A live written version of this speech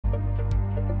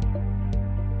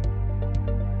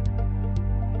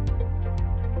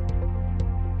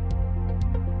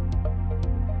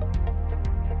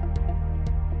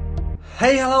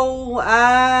Hey, hello,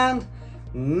 and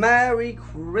Merry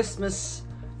Christmas,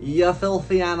 you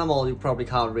filthy animal. You probably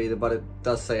can't read it, but it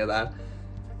does say that.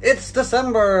 It's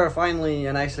December, finally,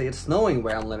 and actually it's snowing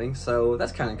where I'm living, so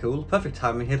that's kind of cool. Perfect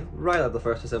timing hit right at the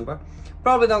 1st December.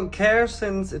 Probably don't care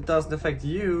since it doesn't affect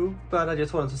you, but I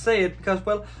just wanted to say it because,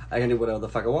 well, I can do whatever the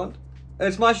fuck I want.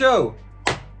 It's my show!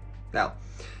 Now,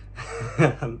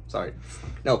 I'm sorry.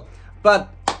 No,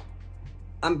 but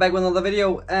I'm back with another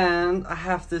video, and I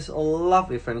have this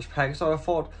lovely French pack, so I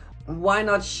thought, why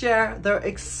not share their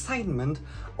excitement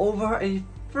over a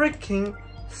freaking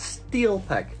steel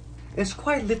pack? It's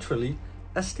quite literally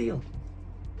a steal.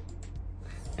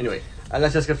 Anyway,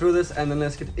 let's just get through this and then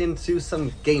let's get into some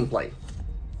gameplay.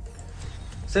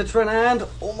 Citroen and,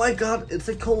 oh my god, it's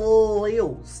a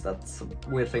Koleos. That's a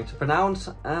weird thing to pronounce.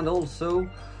 And also,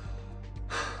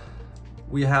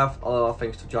 we have a lot of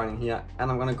things to join in here.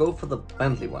 And I'm gonna go for the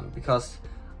Bentley one because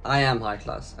I am high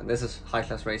class and this is high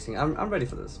class racing. I'm ready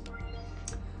for this.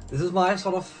 This is my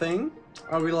sort of thing.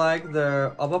 I really like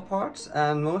the upper parts,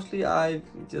 and mostly I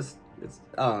don't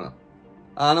know.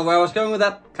 I don't know where I was going with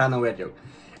that. Kind of weird joke.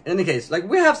 In any case, like,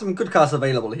 we have some good cars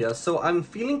available here, so I'm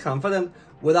feeling confident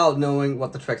without knowing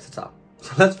what the tracks are.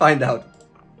 So let's find out.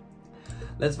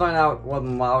 Let's find out what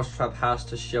Mousetrap has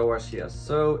to show us here.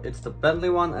 So it's the Bentley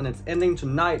one, and it's ending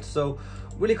tonight, so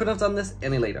really couldn't have done this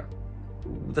any later.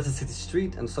 That's a city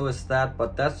street, and so is that,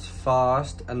 but that's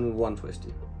fast and one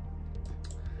twisty.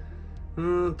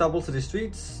 Double city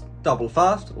streets, double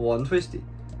fast, one twisty.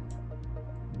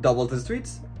 Double the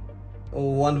streets,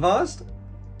 one fast,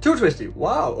 two twisty.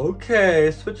 Wow,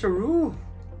 okay, switcheroo,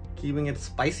 keeping it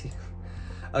spicy.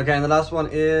 Okay, and the last one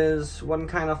is one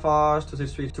kind of fast, two city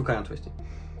streets, two kind of twisty.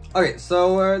 Okay,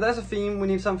 so there's a theme. We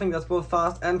need something that's both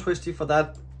fast and twisty for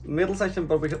that middle section,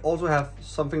 but we can also have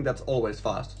something that's always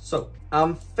fast. So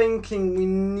I'm thinking we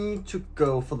need to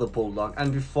go for the Bulldog.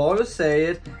 And before you say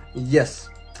it, yes,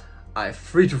 I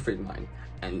free to feed mine.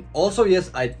 And also,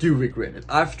 yes, I do regret it.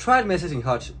 I've tried messaging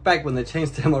Hutch back when they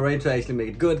changed the MRA to actually make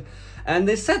it good, and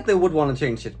they said they would want to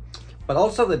change it, but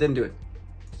also they didn't do it.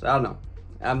 So I don't know.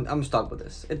 I'm stuck with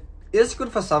this. It is good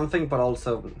for something, but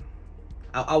also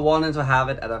I wanted to have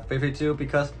it at a 52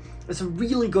 because it's a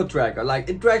really good dragger. Like,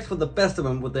 it drags with the best of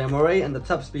them with the MRA and the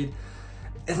top speed.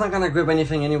 It's not gonna grip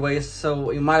anything anyways,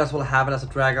 so you might as well have it as a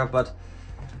dragger, but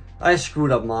I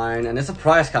screwed up mine, and it's a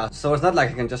prize card, so it's not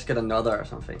like I can just get another or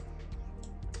something.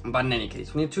 But in any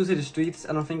case, we need two city streets,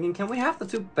 and I'm thinking, can we have the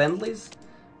two Bentleys?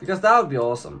 Because that would be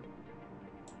awesome.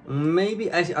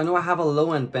 Maybe, actually, I know I have a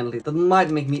low-end Bentley that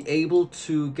might make me able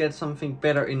to get something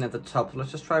better in at the top. So let's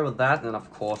just try with that, and then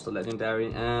of course the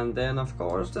Legendary, and then of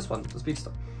course this one, the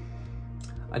Speedster.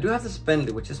 I do have this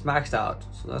Bentley, which is maxed out,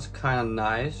 so that's kind of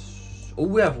nice. Oh,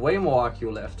 we have way more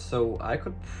RQ left, so I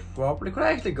could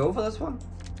I actually go for this one?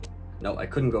 No, I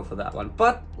couldn't go for that one,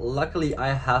 but luckily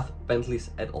I have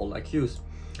Bentleys at all IQs.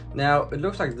 Now, it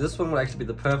looks like this one would actually be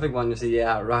the perfect one. You see,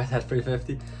 yeah, right at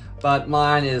 350. But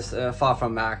mine is far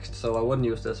from maxed, so I wouldn't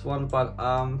use this one. But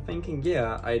I'm thinking,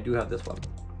 yeah, I do have this one.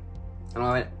 And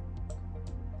I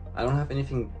don't have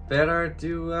anything better,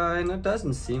 do I? And it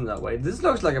doesn't seem that way. This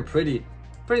looks like a pretty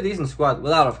decent squad,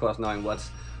 without, of course, knowing what's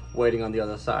waiting on the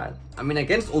other side. I mean,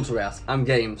 against ultra rares, I'm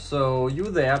game. So you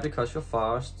there because you're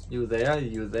fast. You there,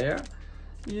 you there.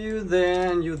 You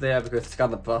there and you there because it's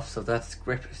got the buff, so that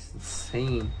grip is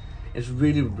insane. It's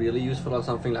really useful on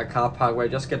something like car park where I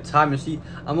just get time. You see,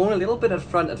 I'm only a little bit at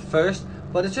front at first,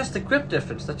 but it's just the grip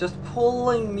difference that's just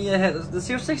pulling me ahead. The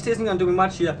 060 isn't going to do me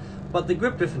much here, but the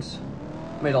grip difference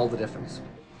made all the difference.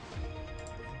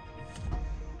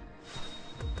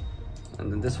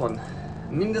 And then this one,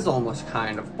 I mean, this is almost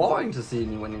kind of boring to see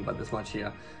me winning by this much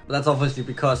here. But that's obviously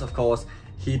because, of course,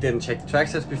 he didn't check the track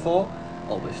sets before.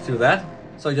 Always do that.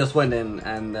 So he just went in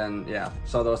and then, yeah,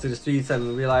 saw those city streets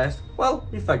and realized, well,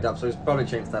 he fucked up, so he's probably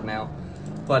changed that now.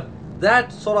 But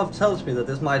that sort of tells me that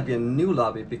this might be a new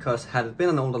lobby, because had it been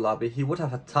an older lobby, he would have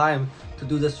had time to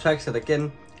do this track set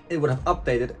again. It would have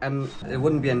updated, and it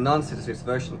wouldn't be a non-city streets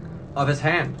version of his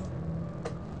hand.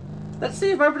 Let's see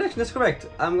if my prediction is correct.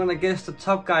 I'm gonna guess the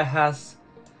top guy has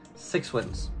 6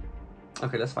 wins.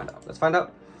 Okay, let's find out. Let's find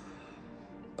out.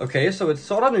 Okay, so it's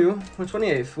sort of new, with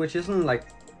 28th, which isn't like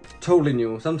totally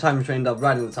new. Sometimes you end up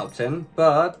right in the top 10,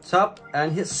 but top,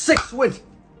 and his 6th win.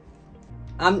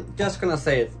 I'm just gonna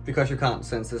say it because you can't,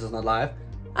 since this is not live.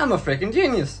 I'm a freaking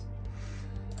genius.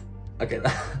 Okay,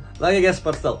 like I guess,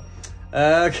 but still.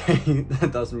 Okay,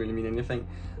 that doesn't really mean anything.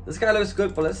 This guy looks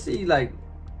good, but let's see, like,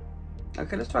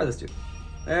 okay, let's try this dude.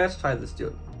 Let's try this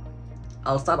dude.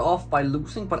 I'll start off by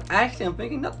losing, but actually I'm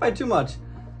thinking not by too much.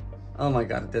 Oh my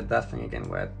god, I did that thing again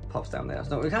where pops down there.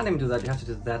 So we can't even do that. You have to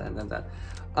do that and then that.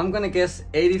 I'm gonna guess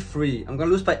 83. I'm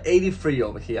gonna lose by 83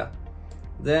 over here.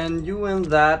 Then you win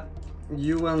that.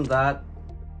 You win that.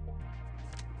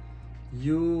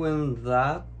 You win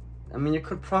that. I mean, you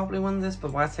could probably win this,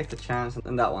 but why take the chance?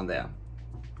 And that one there.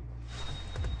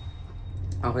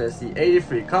 Okay, let's see.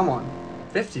 83. Come on.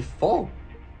 54.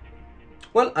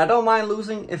 Well, I don't mind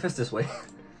losing if it's this way.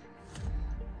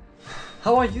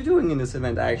 How are you doing in this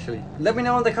event, actually? Let me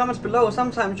know in the comments below.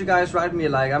 Sometimes you guys write me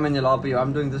like, I'm in your lobby or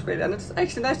I'm doing this great, and it's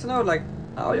actually nice to know, like,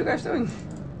 how are you guys doing?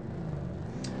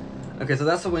 Okay, so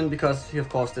that's a win because he of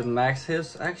course didn't max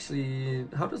his. Actually,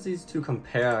 how does these two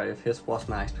compare if his was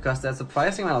maxed? Because there's a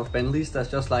surprising amount of Bentleys that's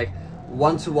just like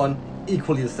 1-to-1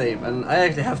 equally the same. And I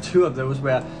actually have two of those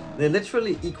where they're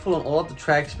literally equal on all of the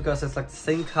tracks because it's like the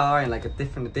same car in like a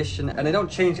different edition. And they don't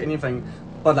change anything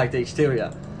but like the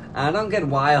exterior. And I don't get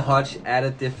why Hodge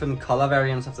added different color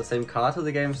variants of the same car to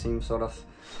the game. Seems sort of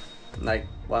like,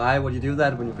 why would you do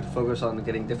that when you could focus on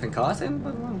getting different cars in?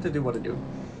 But well, they do what they do.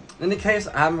 In any case,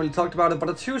 I haven't really talked about it, but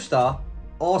a 2-star,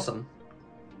 awesome.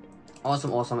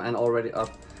 Awesome, awesome, and already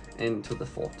up into the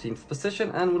 14th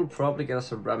position, and we'll probably get a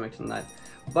ceramic tonight.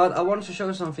 But I wanted to show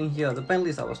you something here, the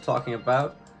Bentleys I was talking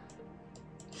about.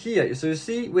 Here, so you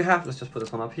see, we have, let's just put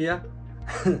this one up here.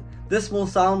 This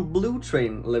Mulsanne Blue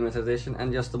Train limited edition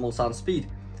and just the Mulsanne Speed.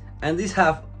 And these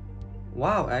have,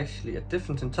 wow, actually a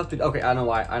difference in top speed. Okay, I know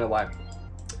why, I know why.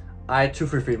 I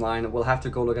 233 mine. We'll have to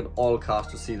go look at all cars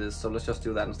to see this, so let's just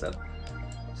do that instead.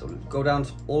 So go down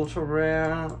to ultra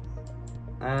rare,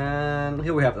 and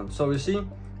here we have them. So you see,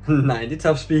 90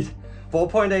 top speed,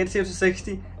 4.8 0 to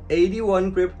 60,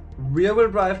 81 grip, rear wheel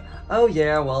drive. Oh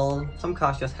yeah, well, some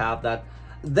cars just have that.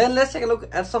 Then let's take a look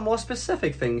at some more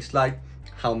specific things, like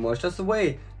how much does it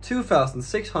weigh?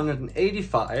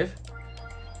 2,685.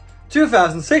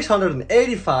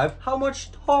 2,685. How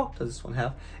much torque does this one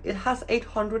have? It has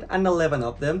 811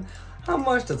 of them. How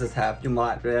much does it have? You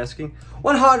might be asking.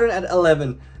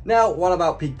 111. Now, what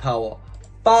about peak power?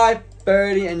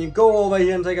 530, and you go over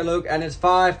here and take a look, and it's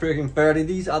 530.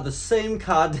 These are the same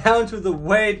car down to the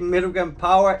weight, milligram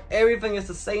power. Everything is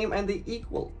the same, and they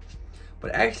equal.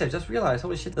 But actually, I just realized,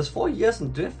 holy shit, there's 4 years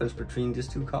in difference between these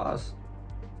two cars.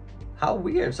 How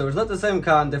weird. So it's not the same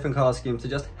car in different color schemes. They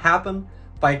just happen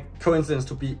by coincidence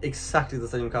to be exactly the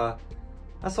same car.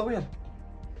 That's so weird.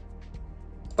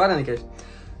 But in any case,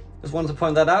 just wanted to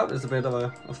point that out. It's a bit of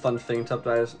a fun thing, top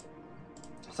drivers.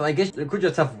 So I guess you could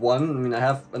just have one. I mean, I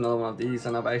have another one of these,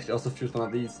 and I've actually also fused one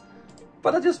of these.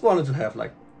 But I just wanted to have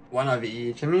like one of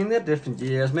each. I mean, they're different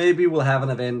years. Maybe we'll have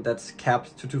an event that's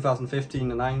capped to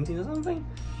 2015 and 19 or something.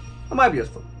 It might be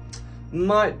useful.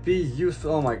 Might be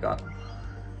useful. Oh my god.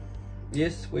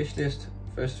 Yes, wishlist.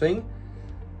 First thing.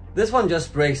 This one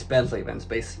just breaks Bentley events,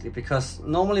 basically, because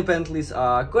normally Bentleys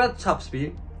are good at top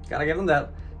speed, gotta give them that.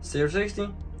 0 to 60,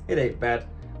 it ain't bad,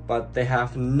 but they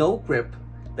have no grip,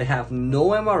 they have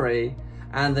no MRA,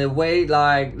 and they weigh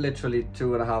like literally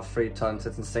 2.5–3 tons.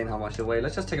 It's insane how much they weigh.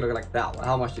 Let's just take a look at like that one.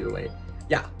 How much do you weigh?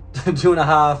 Yeah,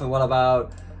 2.5. And what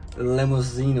about the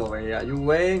limousine over here? You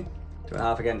weigh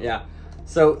 2.5 again, yeah.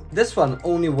 So this one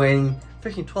only weighing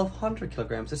freaking 1,200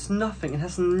 kilograms. It's nothing. It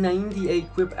has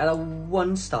 98 grip at a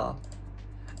 1-star.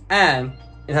 And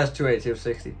it has 280 of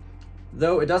 60.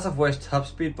 Though it does have worse top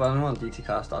speed, but I don't know, DT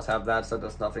cars does have that, so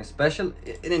there's nothing special.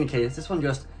 In any case, this one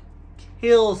just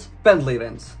kills Bentley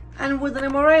events. And with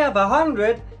an MRA of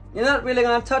 100, you're not really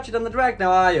gonna touch it on the drag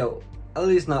now, are you? At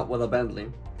least not with a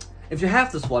Bentley. If you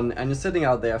have this one and you're sitting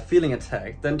out there feeling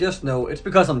attacked, then just know it's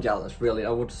because I'm jealous, really. I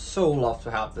would so love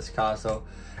to have this car, so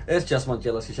it's just my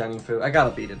jealousy shining through. I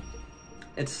gotta beat it.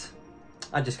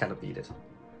 I just gotta beat it.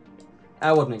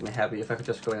 I would make me happy if I could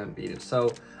just go in and beat it.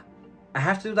 So I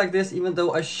have to do it like this, even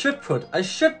though I should put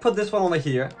this one over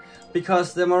here,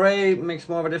 because the MRA makes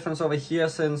more of a difference over here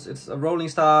since it's a rolling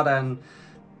start, and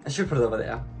I should put it over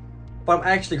there. But I'm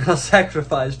actually gonna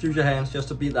sacrifice future hands just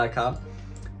to beat that car.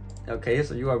 Okay,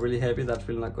 so you are really happy. That's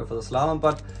really not good for the slalom,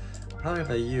 but how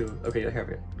are you? Okay, you're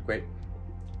happy. Great.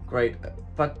 Great.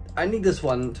 But I need this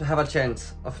one to have a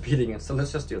chance of beating it, so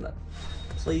let's just do that.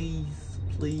 Please,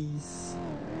 please.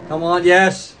 Come on,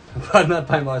 yes! But not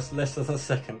by much, less than a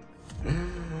second.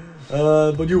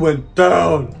 But you went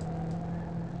down!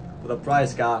 With a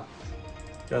prize car.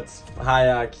 That's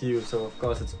higher IQ, so of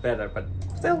course it's better, but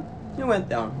still, you went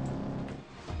down.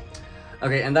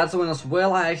 Okay, and that's the one as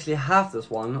well. I actually have this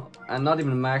one, and not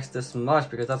even maxed this much,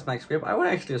 because that's max grip. I would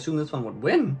actually assume this one would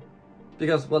win.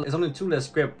 Because, well, it's only 2 less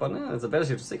grip, but it's a better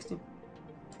 0 to 60.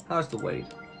 How's the weight?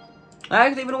 I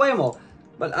actually even weigh more,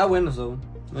 but I win, so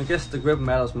I guess the grip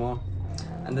matters more.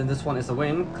 And then this one is a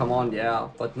win. Come on, yeah,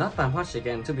 but not by much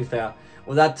again, to be fair.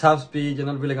 With that top speed, you're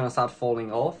not really gonna start falling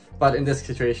off. But in this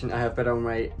situation, I have better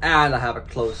rate and I have a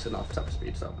close enough top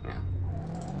speed, so yeah.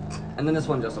 And then this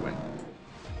one just a win.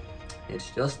 It's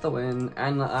just a win,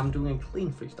 and I'm doing a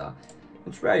clean 3-star.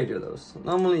 It's rare you do those.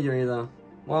 Normally you're either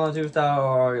 1 or 2-star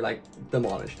or you like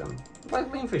demolish them. But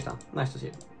clean 3-star, nice to see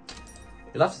it.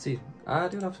 You love to see it. I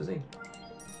do love to see it.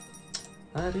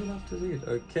 I do love to see it.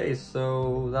 Okay,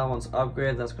 so that one's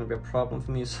upgrade. That's gonna be a problem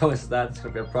for me. So is that. It's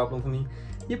gonna be a problem for me.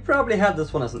 You probably had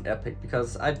this one as an epic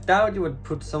because I doubt you would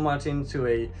put so much into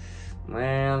a.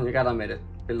 Man, you gotta admit it.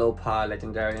 Below par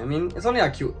legendary. I mean, it's only a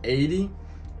Q80,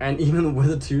 and even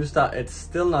with a 2-star, it's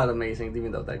still not amazing.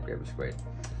 Even though that grip is great.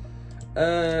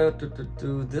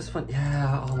 This one.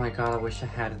 Yeah. Oh my god, I wish I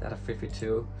had it at a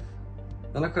 52.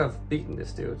 Then I could have beaten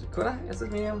this dude. Could I? Is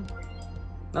it medium?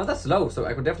 No, that's low, so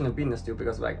I could definitely beat this dude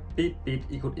because like beat,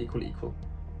 equal.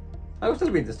 I would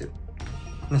still beat this dude.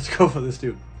 Let's go for this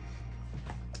dude.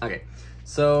 Okay,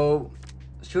 so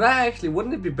should I actually,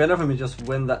 wouldn't it be better for me just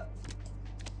win that?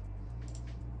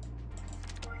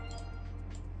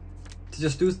 To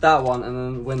just do that one and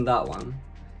then win that one.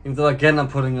 Even though again I'm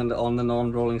putting on the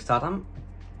non-rolling start. I'm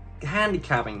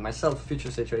handicapping myself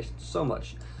future situation so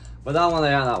much. But that one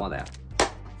there and that one there.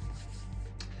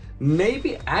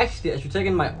 Maybe actually I should take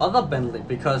in my other Bentley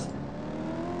because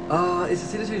is the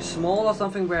city too small or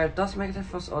something where it doesn't make a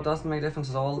difference or doesn't make a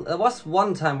difference at all? There was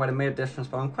one time where they made a difference,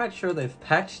 but I'm quite sure they've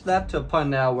patched that to a point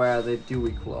now where they do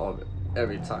equal all of it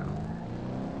every time.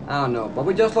 I don't know, but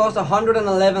we just lost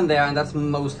 111 there, and that's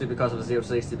mostly because of the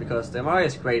 0-60 because the MRI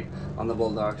is great on the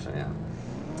Bulldog, so yeah.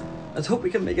 Let's hope we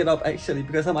can make it up actually,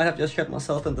 because I might have just shot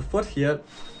myself in the foot here.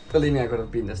 Believe me, I could have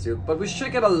beaten this dude, but we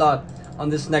should get a lot on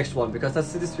this next one because that's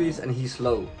city streets and he's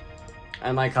slow,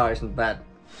 and my car isn't bad,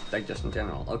 like just in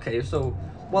general. Okay, so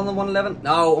 1 on 111.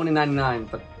 No, only 99,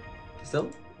 but still,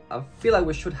 I feel like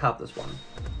we should have this one.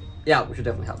 Yeah, we should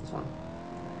definitely have this one.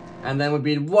 And then we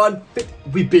beat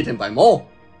 150. We beat him by more.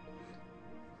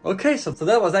 Okay, so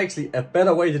that was actually a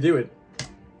better way to do it.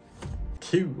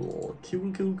 Cool.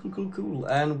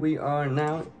 And we are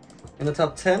now in the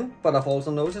top 10, but I've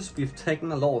also noticed we've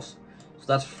taken a loss, so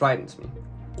that frightens me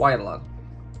quite a lot.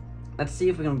 Let's see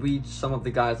if we can reach some of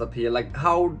the guys up here. Like,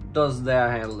 how does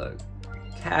their hand look?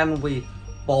 Can we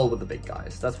ball with the big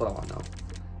guys? That's what I want to know.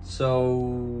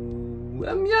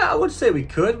 So yeah, I would say we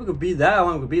could. We could beat that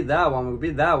one. We could beat that one. We could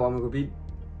beat that one. We could beat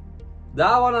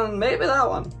that one, and maybe that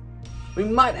one. We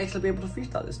might actually be able to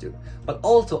freestyle this dude. But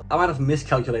also, I might have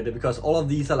miscalculated because all of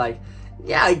these are like,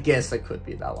 yeah, I guess I could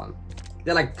beat that one.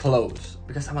 They're like close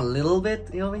because I'm a little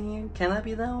bit over here. Can I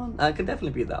beat that one? I can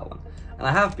definitely beat that one, and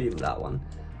I have beaten that one.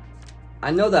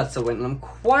 I know that's a win, and I'm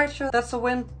quite sure that's a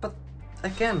win, but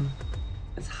again,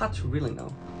 it's hard to really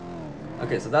know.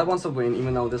 Okay, so that one's a win,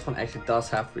 even though this one actually does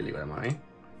have really good MRA.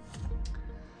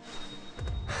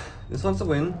 This one's a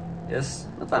win, yes,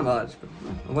 not by much, but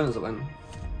a win is a win.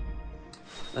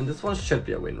 And this one should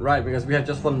be a win, right? Because we have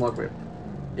just one more grip.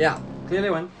 Yeah, clearly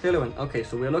win, clearly win. Okay,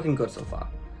 so we're looking good so far.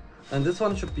 And this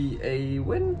one should be a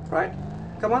win, right?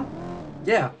 Come on.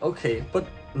 Yeah, okay, but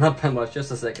not by much,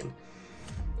 just a second.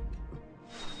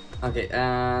 Okay,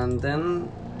 and then,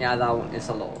 yeah, that one is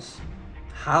a loss.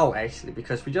 How, actually?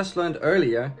 Because we just learned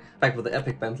earlier, back with the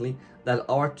Epic Bentley, that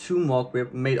our 2 more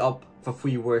grip made up for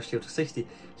 3 worse 0-60.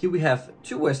 Here we have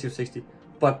 2 worse 0-60,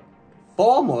 but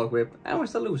 4 more grip, and we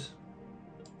still lose.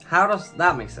 How does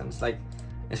that make sense? Like,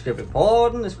 is grip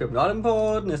important? Is grip not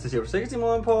important? Is the 0-60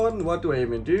 more important? What do I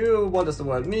even do? What does the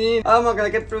word mean? How am I gonna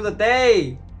get through the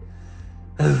day?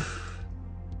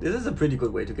 This is a pretty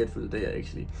good way to get through the day,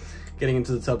 actually. Getting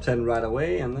into the top 10 right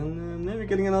away, and then maybe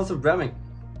getting an Ultra Bremming.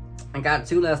 I got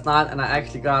 2 last night, and I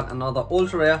actually got another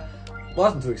Ultra Rare.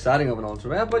 Wasn't too exciting of an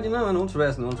Ultra Rare, but you know, an Ultra Rare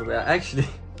is an Ultra Rare. Actually,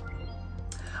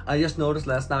 I just noticed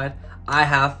last night, I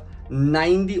have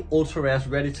 90 Ultra Rares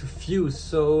ready to fuse,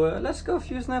 so let's go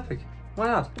fuse an Epic. Why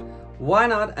not? Why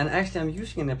not? And actually I'm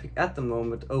using an Epic at the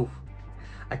moment. Oh,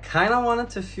 I kind of wanted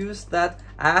to fuse that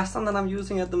Aston that I'm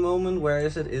using at the moment. Where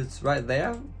is it? It's right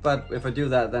there. But if I do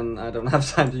that, then I don't have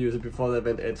time to use it before the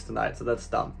event ends tonight, so that's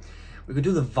dumb. We could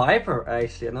do the Viper,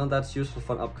 actually. I know that's useful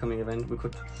for an upcoming event. We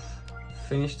could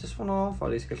finish this one off, or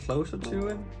at least get closer to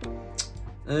it.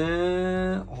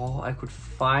 Oh, I could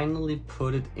finally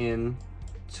put it in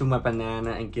to my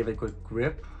banana and give it good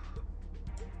grip.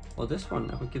 Or this one,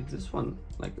 I could give this one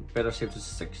like a better shape to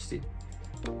 60.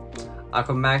 I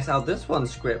could max out this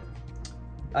one's grip.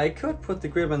 I could put the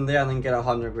grip in there and then get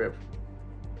 100 grip.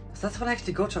 So that's what I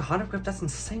actually go to 100 grip. That's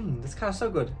insane. This car is so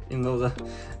good, even though the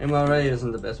MRA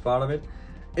isn't the best part of it.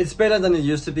 It's better than it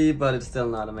used to be, but it's still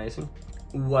not amazing.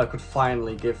 Ooh, I could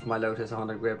finally give my Lotus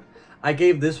 100 grip. I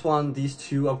gave this one these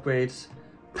 2 upgrades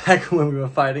back when we were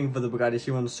fighting for the Bugatti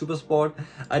Chiron Super Sport.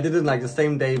 I did it like the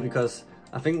same day because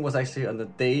I think it was actually on the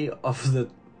day of the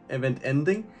event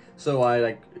ending. So I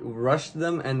like rushed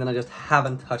them and then I just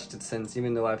haven't touched it since,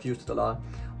 even though I've used it a lot.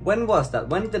 When was that?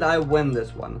 When did I win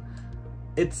this one?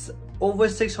 It's over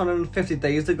 650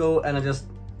 days ago and I just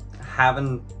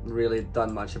haven't really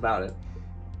done much about it.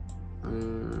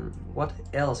 What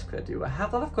else could I do? I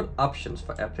have a lot of good options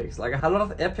for epics. Like I have a lot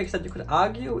of epics that you could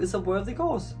argue is a worthy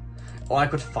cause. Or I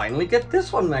could finally get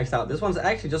this one maxed out. This one's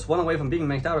actually just one away from being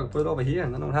maxed out. I could put it over here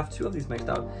and then I'll have 2 of these maxed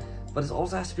out. But it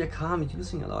also has to be a car I'm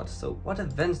using a lot. So what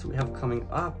events do we have coming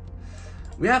up?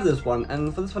 We have this one,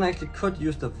 and for this one I actually could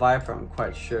use the Viper, I'm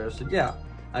quite sure. So yeah,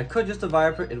 I could use the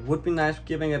Viper. It would be nice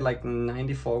giving it like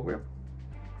 94 grip.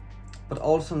 But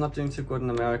also I'm not doing too good in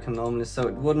American normally, so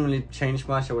it wouldn't really change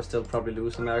much. I would still probably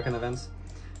lose American events.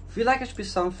 I feel like it should be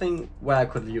something where I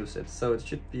could use it. So it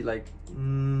should be like, I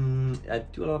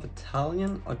do a lot of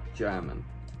Italian or German.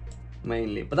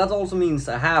 Mainly, but that also means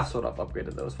I have sort of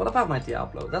upgraded those. What about my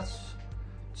Diablo? That's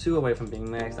 2 away from being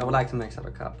maxed. I would like to max out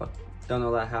a car, but don't know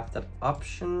that I have that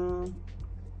option.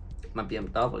 My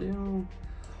BMW.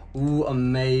 Ooh, or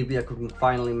maybe I could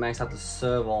finally max out the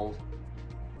servo.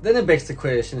 Then it begs the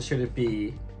question, should it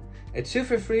be a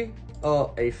 2-for-3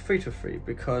 or a 3-to-3?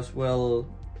 Because, well,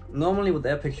 normally with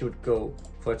Epic you would go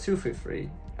for a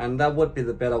 2-for-3. And that would be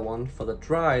the better one for the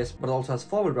dries, but also has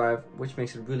 4-wheel drive, which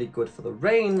makes it really good for the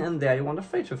rain, and there you want a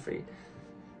 3-to-3.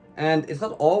 And it's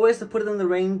not always to put it in the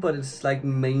rain, but it's like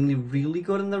mainly really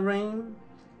good in the rain.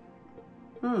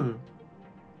 I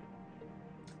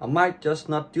might just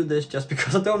not do this just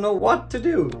because I don't know what to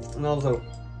do. And also,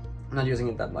 I'm not using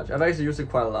it that much. I've actually used it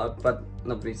quite a lot, but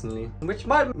not recently. Which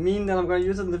might mean that I'm going to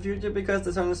use it in the future because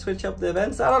they're trying to switch up the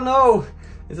events. I don't know.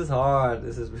 This is hard.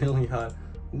 This is really hard.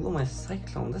 Ooh, my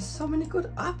Cyclone. There's so many good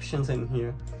options in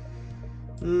here.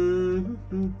 Ooh,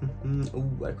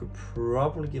 I could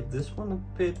probably give this one a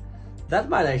bit. That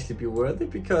might actually be worthy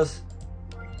because...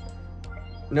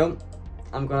 No,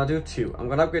 I'm gonna do 2. I'm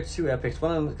gonna upgrade 2 epics.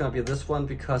 One of them is gonna be this one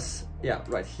because, yeah,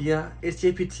 right here is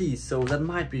JPT, so that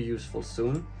might be useful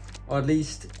soon. Or at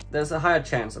least there's a higher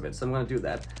chance of it, so I'm gonna do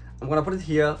that. I'm gonna put it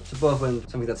here to both win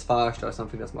something that's fast or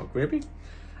something that's more grippy.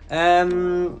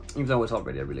 Even though it's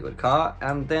already a really good car.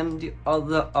 And then the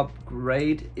other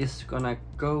upgrade is gonna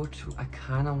go to, I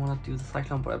kinda wanna do the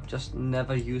Cyclone, but I'm just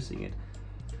never using it.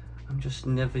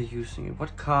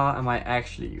 What car am I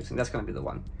actually using? That's gonna be the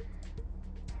one.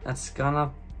 That's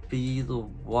gonna be the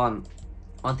one.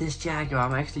 On this Jaguar,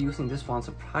 I'm actually using this one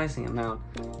surprising amount.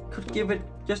 Could give it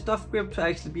just enough grip to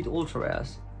actually beat Ultra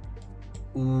Rares.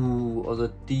 Ooh, or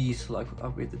the Diesel, I could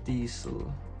upgrade the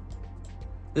Diesel.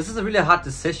 This is a really hard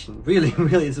decision, really,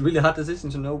 it's a really hard decision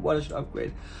to know what I should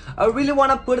upgrade. I really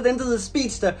want to put it into the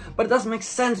Speedster, but it doesn't make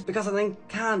sense because I then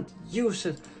can't use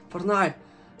it for the night.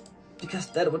 Because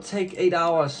that would take 8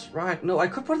 hours, right? No, I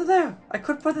could put it there.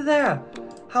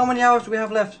 How many hours do we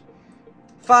have left?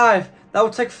 5, that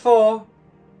would take 4.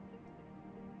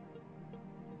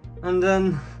 And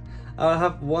then I'll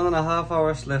have 1.5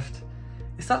 hours left.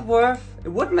 Is that worth? It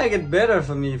would make it better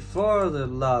for me for the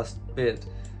last bit.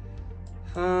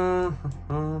 You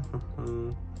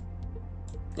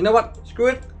know what? Screw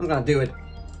it. I'm gonna do it.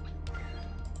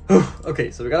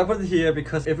 Okay, so we gotta put it here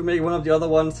because if we make one of the other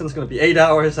ones, then it's gonna be 8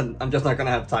 hours and I'm just not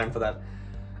gonna have time for that.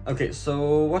 Okay,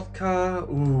 so what car?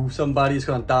 Ooh, somebody's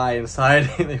gonna die inside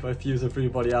if I fuse a free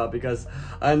body out because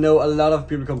I know a lot of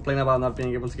people complain about not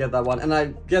being able to get that one, and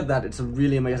I get that, it's a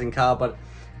really amazing car, but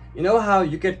you know how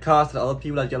you get cars that other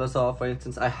people are jealous of? For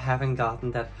instance, I haven't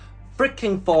gotten that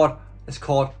freaking Ford. It's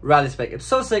called Rally Spec. It's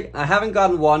so sick. I haven't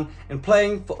gotten one, and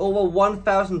playing for over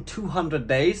 1,200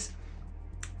 days.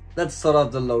 That's sort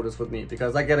of the Lotus with me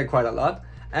because I get it quite a lot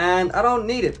and I don't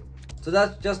need it. So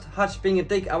that's just Hutch being a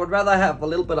dick. I would rather have a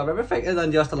little bit of everything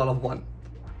than just a lot of one.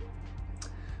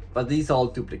 But these are all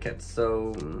duplicates,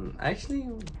 so actually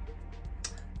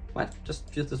might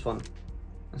just use this one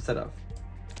instead of.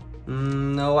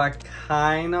 No, I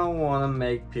kinda wanna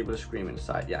make people scream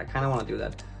inside. Yeah, I kinda wanna do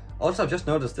that. Also, I've just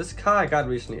noticed this car I got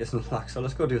recently isn't locked, so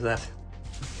let's go do that.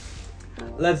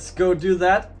 Let's go do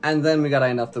that, and then we gotta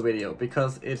end off the video,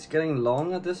 because it's getting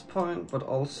long at this point, but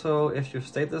also, if you've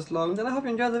stayed this long, then I hope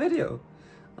you enjoyed the video.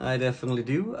 I definitely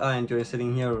do. I enjoy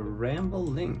sitting here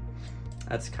rambling.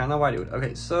 That's kind of why I do it.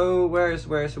 Okay, so where is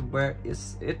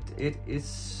it? It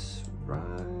is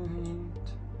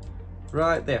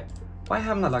right there. Why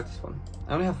haven't I locked this one?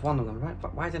 I only have one of them, right?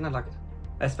 But why didn't I lock it?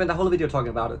 I spent a whole video talking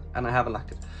about it, and I haven't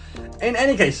locked it. In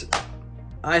any case,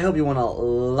 I hope you wanna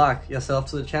lock yourself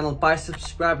to the channel by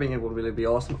subscribing. It would really be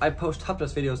awesome. I post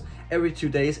top-class videos every 2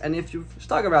 days, and if you've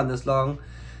stuck around this long,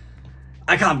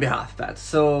 I can't be half bad.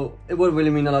 So it would really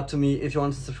mean a lot to me if you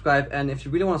want to subscribe, and if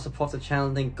you really want to support the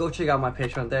channel, then go check out my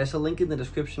Patreon. There's a link in the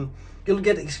description. You'll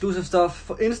get exclusive stuff.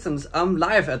 For instance, I'm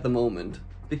live at the moment,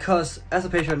 because as a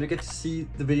Patreon you get to see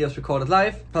the videos recorded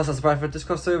live, plus a private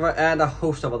Discord server and a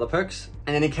host of other perks.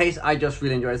 In any case, I just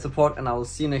really enjoy the support, and I will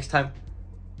see you next time.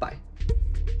 Bye.